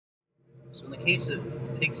So in the case of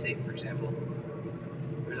PigSafe, for example,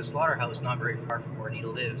 there's a slaughterhouse not very far from where Anita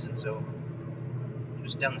lives, and so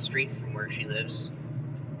just down the street from where she lives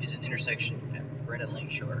is an intersection at Brett and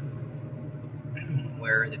Lakeshore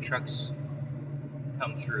where the trucks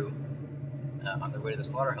come through on their way to the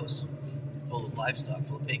slaughterhouse full of livestock,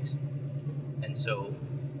 full of pigs. And so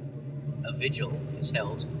a vigil is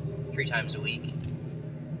held 3 times a week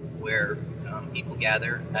where people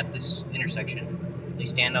gather at this intersection. They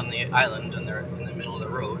stand on the island and they're in the middle of the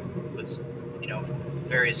road with,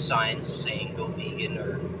 various signs saying "Go vegan"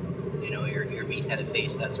 or, your meat had a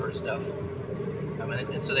face, that sort of stuff.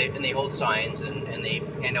 And so they hold signs and they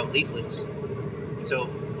hand out leaflets. And so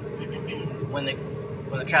when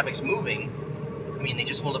the traffic's moving, they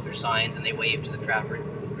just hold up their signs and they wave to the traffic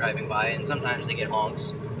driving by. And sometimes they get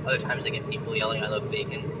honks. Other times they get people yelling, "I love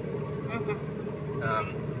bacon."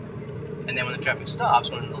 And then when the traffic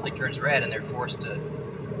stops, when the light turns red and they're forced the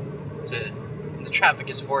traffic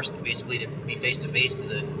is forced basically to be face to face to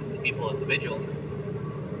the people at the vigil,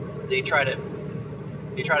 they try to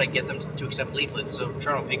get them to accept leaflets. So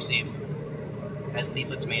Toronto PigSafe has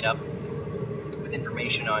leaflets made up with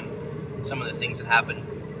information on some of the things that happen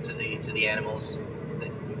to the animals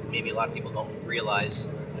that maybe a lot of people don't realize.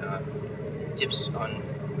 Tips on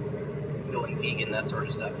going vegan, that sort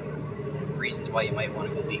of stuff. Reasons why you might want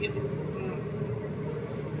to go vegan.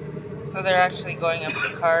 So they're actually going up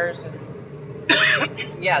to cars and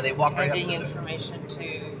yeah, they walk right up to handing information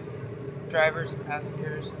to drivers and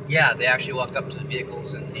passengers. Yeah, they actually walk up to the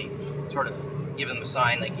vehicles and they sort of give them a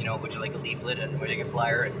sign, like, would you like a leaflet and would you like a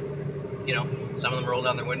flyer? And, some of them roll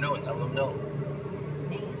down their window and some of them don't.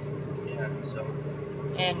 Nice. Yeah, so.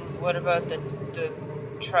 And what about the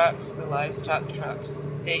trucks, the livestock trucks?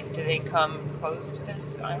 Do they come close to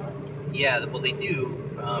this island? Yeah, well, they do.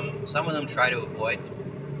 Some of them try to avoid.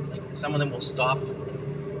 Like, some of them will stop.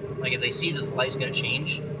 Like, if they see that the light's going to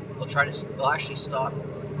change, they'll actually stop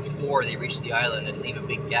before they reach the island and leave a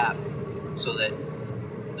big gap so that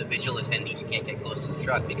the vigil attendees can't get close to the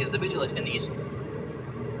truck, because the vigil attendees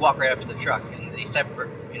walk right up to the truck and they step,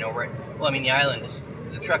 right. Well, the island,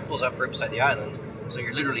 the truck pulls up right beside the island, so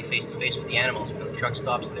you're literally face to face with the animals when the truck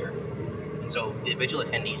stops there. And so the vigil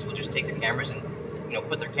attendees will just take their cameras and,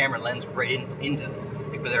 put their camera lens right into,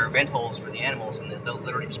 like, there are vent holes for the animals, and they'll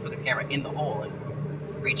literally just put their camera in the hole and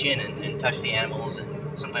reach in and touch the animals, and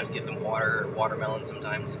sometimes give them water or watermelon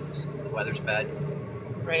sometimes if the weather's bad.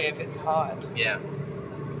 Right, if it's hot. Yeah.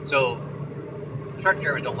 So truck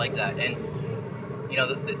drivers don't like that, and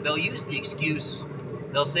they'll use the excuse.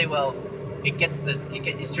 They'll say, "Well, it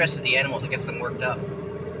stresses the animals, it gets them worked up."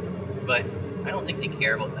 But I don't think they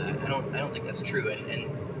care about that. I don't think that's true. And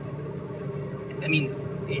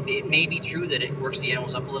it may be true that it works the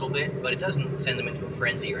animals up a little bit, but it doesn't send them into a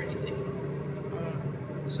frenzy or anything.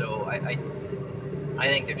 So I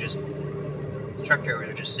think the truck drivers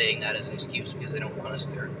are just saying that as an excuse because they don't want us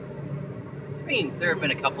there. There have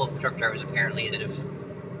been a couple of truck drivers apparently that have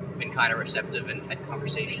been kind of receptive and had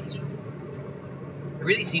conversations. It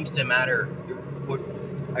really seems to matter. What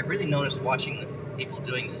I've really noticed watching the people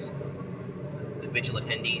doing this, the vigil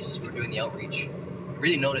attendees who are doing the outreach, I've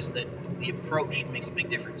really noticed that the approach makes a big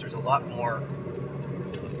difference. There's a lot more,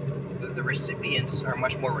 the recipients are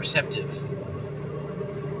much more receptive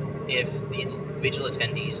if the vigil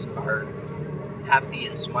attendees are happy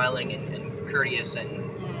and smiling and courteous and,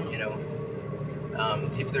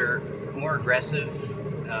 if they're more aggressive,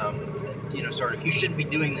 sort of, you shouldn't be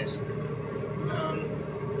doing this,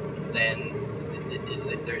 then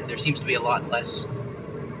there seems to be a lot less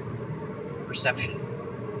reception.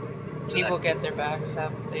 People get their backs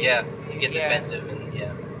up. They get defensive and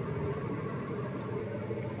yeah.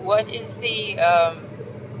 What is the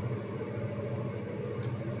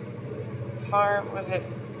farm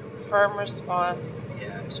response?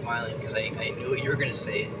 Yeah, I'm smiling because I knew what you were going to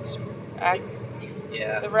say.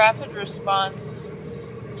 The rapid response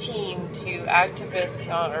team to activists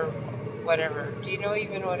or whatever. Do you know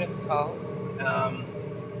even what it's called?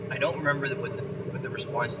 I don't remember what the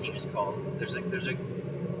response team is called.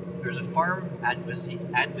 There's a farm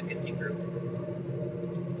advocacy group.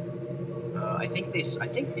 I think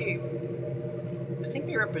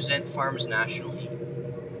they represent farms nationally,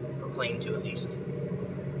 or claim to at least.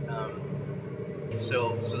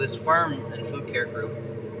 So this farm and food care group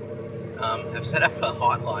have set up a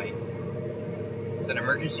hotline with an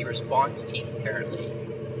emergency response team apparently,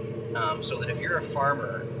 so that if you're a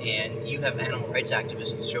farmer and you have animal rights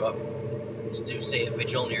activists show up to do, say, a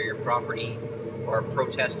vigil near your property or a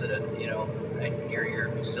protest at near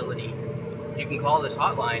your facility, you can call this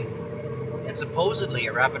hotline, and supposedly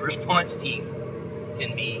a rapid response team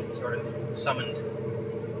can be sort of summoned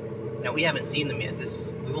Now, we haven't seen them yet.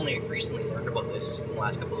 We've only recently learned about this in the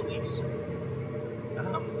last couple of weeks.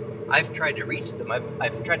 I've tried to reach them.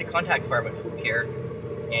 I've tried to contact Farm and Food Care,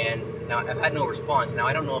 and now I've had no response. Now,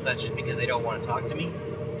 I don't know if that's just because they don't want to talk to me,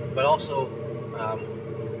 but also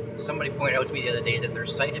somebody pointed out to me the other day that their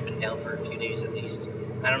site had been down for a few days at least.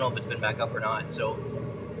 I don't know if it's been back up or not, so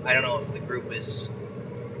I don't know if the group is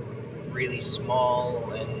really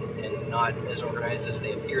small and not as organized as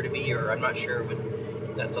they appear to be, or I'm not sure what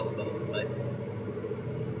that's all about. But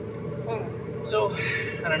so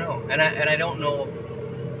I don't know, and I don't know.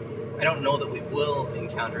 I don't know that we will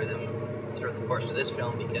encounter them throughout the course of this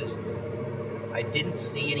film, because I didn't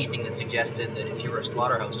see anything that suggested that if you were a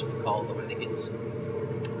slaughterhouse you could call them. I think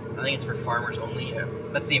it's for farmers only.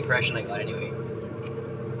 That's the impression I got anyway.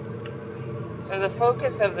 So the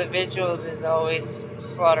focus of the vigils is always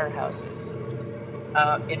slaughterhouses.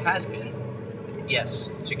 It has been, yes.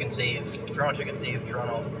 Chicken save, Toronto chicken save,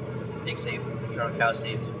 Toronto pig save, Toronto cow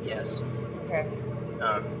save, yes. Okay.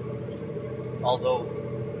 Although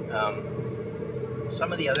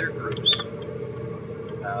some of the other groups,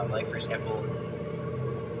 like for example,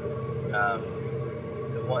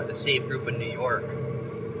 the Save group in New York,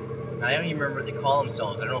 I don't even remember what they call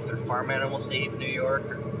themselves. I don't know if they're Farm Animal Save New York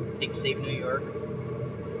or Pig Save New York,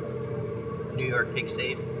 New York Pig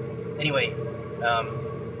Save. Anyway,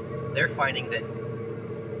 they're finding that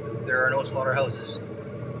there are no slaughterhouses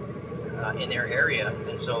in their area,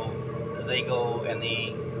 and so they go and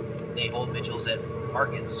they hold vigils at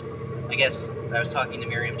markets. I guess I was talking to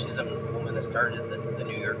Miriam Chisholm, the woman that started the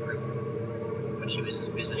New York group, when she was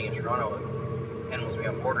visiting in Toronto at Animals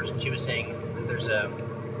Beyond Borders, and she was saying that there's a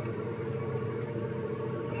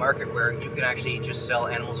market where you can actually just sell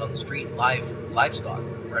animals on the street, livestock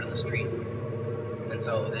right on the street, and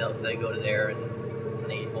so they go to there and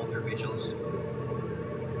they hold their vigils.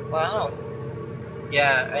 Wow. So,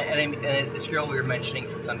 yeah, and this girl we were mentioning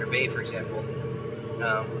from Thunder Bay, for example,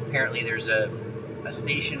 apparently there's a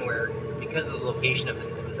station where, because of the location of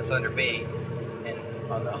the Thunder Bay and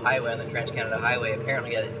on the highway, on the Trans-Canada Highway,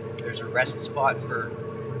 apparently there's a rest spot for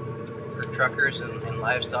truckers and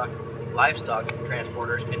livestock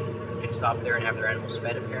transporters can stop there and have their animals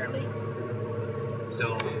fed, apparently.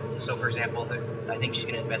 So for example, I think she's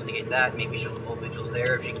going to investigate that. Maybe she'll hold vigils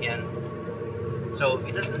there if she can. So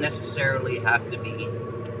it doesn't necessarily have to be,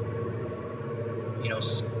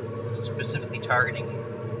 specifically targeting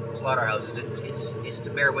slaughterhouses. It's to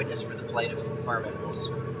bear witness for the plight of farm animals.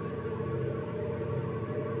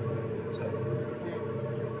 So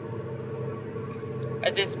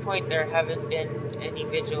at this point, there haven't been any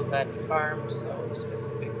vigils at farms, though,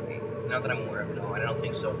 specifically. Not that I'm aware of. No, I don't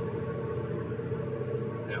think so.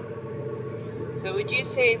 No. So would you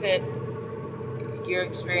say that your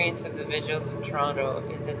experience of the vigils in Toronto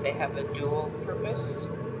is that they have a dual purpose?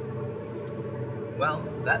 Well,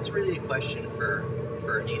 that's really a question for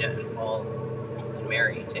Anita and Paul and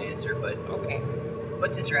Mary to answer, but okay.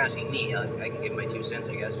 But since you're asking me, I can give my 2 cents,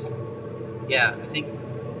 I guess. Yeah, I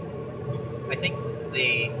think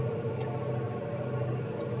they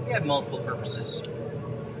have multiple purposes.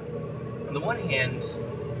 On the one hand,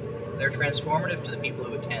 they're transformative to the people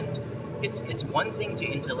who attend. It's one thing to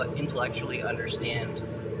intellectually understand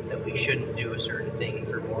that we shouldn't do a certain thing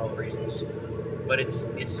for moral reasons, but it's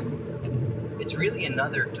really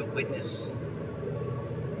another to witness.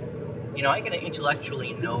 I can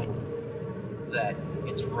intellectually know that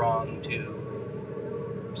it's wrong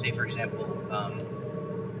to, say for example,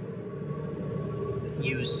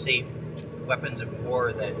 use, say, weapons of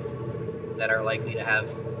war that are likely to have,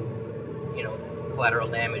 collateral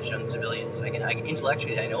damage on civilians. I can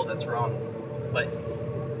intellectually, I know that's wrong, but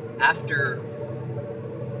after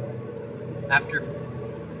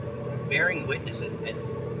bearing witness at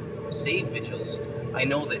Save vigils, I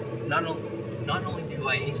know that not only do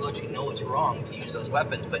I intellectually know it's wrong to use those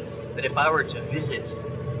weapons, but that if I were to visit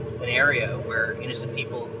an area where innocent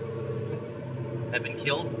people have been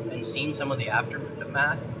killed and seen some of the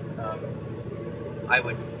aftermath, I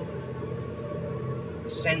would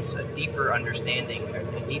sense a deeper understanding,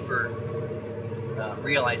 a deeper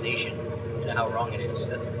realization to how wrong it is.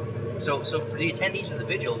 So for the attendees of the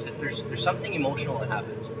vigils, there's something emotional that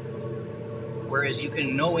happens. Whereas you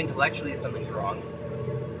can know intellectually that something's wrong,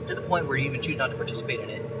 to the point where you even choose not to participate in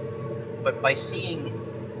it. But by seeing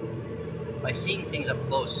things up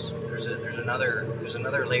close, there's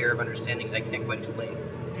another layer of understanding that I can't quite explain.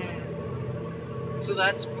 So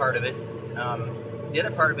that's part of it. The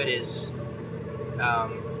other part of it is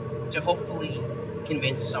to hopefully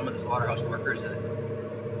convince some of the slaughterhouse workers that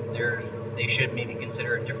they should maybe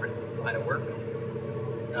consider a different line of work.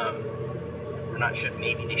 Or not should,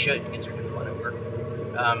 maybe they should consider a different line of work.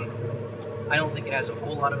 I don't think it has a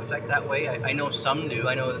whole lot of effect that way. I know some do.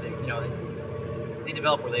 I know that they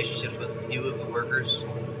develop relationships with a few of the workers.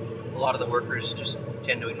 A lot of the workers just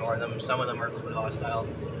tend to ignore them. Some of them are a little bit hostile.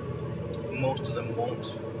 Most of them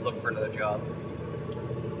won't look for another job.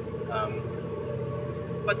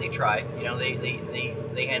 But they try.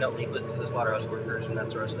 They hand out leaflets to the slaughterhouse workers and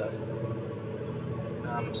that sort of stuff.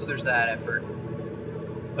 So there's that effort.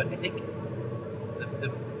 But I think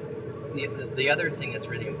the other thing that's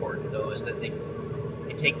really important, though, is that they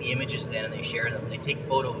take the images then and they share them. They take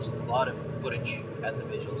photos, a lot of footage at the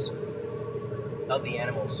vigils of the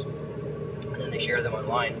animals, and then they share them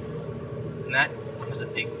online. And that has a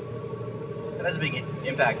big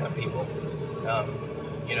impact on people.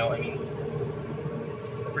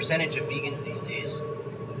 The percentage of vegans these days,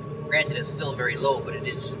 granted, it's still very low, but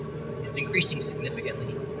it's increasing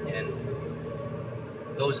significantly, and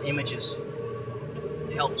those images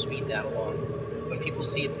help speed that along. When people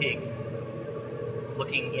see a pig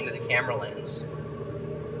looking into the camera lens,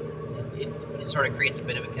 it sort of creates a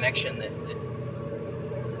bit of a connection that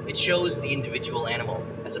it shows the individual animal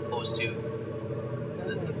as opposed to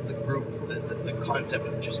the group, the concept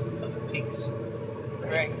of pigs.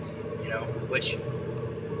 Right. Which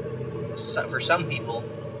for some people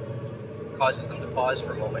causes them to pause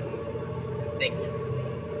for a moment and think.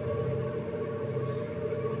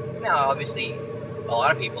 Now, obviously, a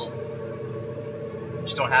lot of people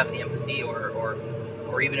just don't have the empathy, or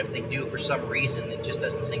even if they do, for some reason, it just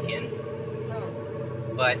doesn't sink in.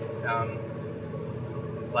 But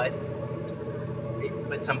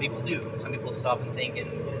some people do. Some people stop and think,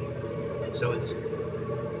 and so it's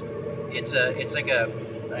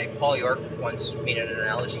like Paul York once made an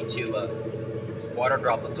analogy to water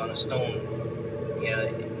droplets on a stone.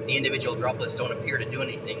 The individual droplets don't appear to do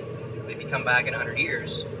anything, but if you come back in 100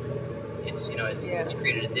 years, it's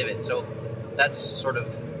created a divot. So that's sort of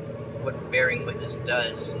what bearing witness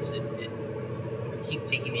does, is it keep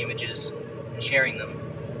taking the images and sharing them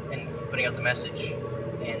and putting out the message,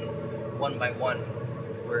 and one by one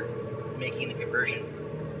we're making the conversion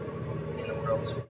in the world.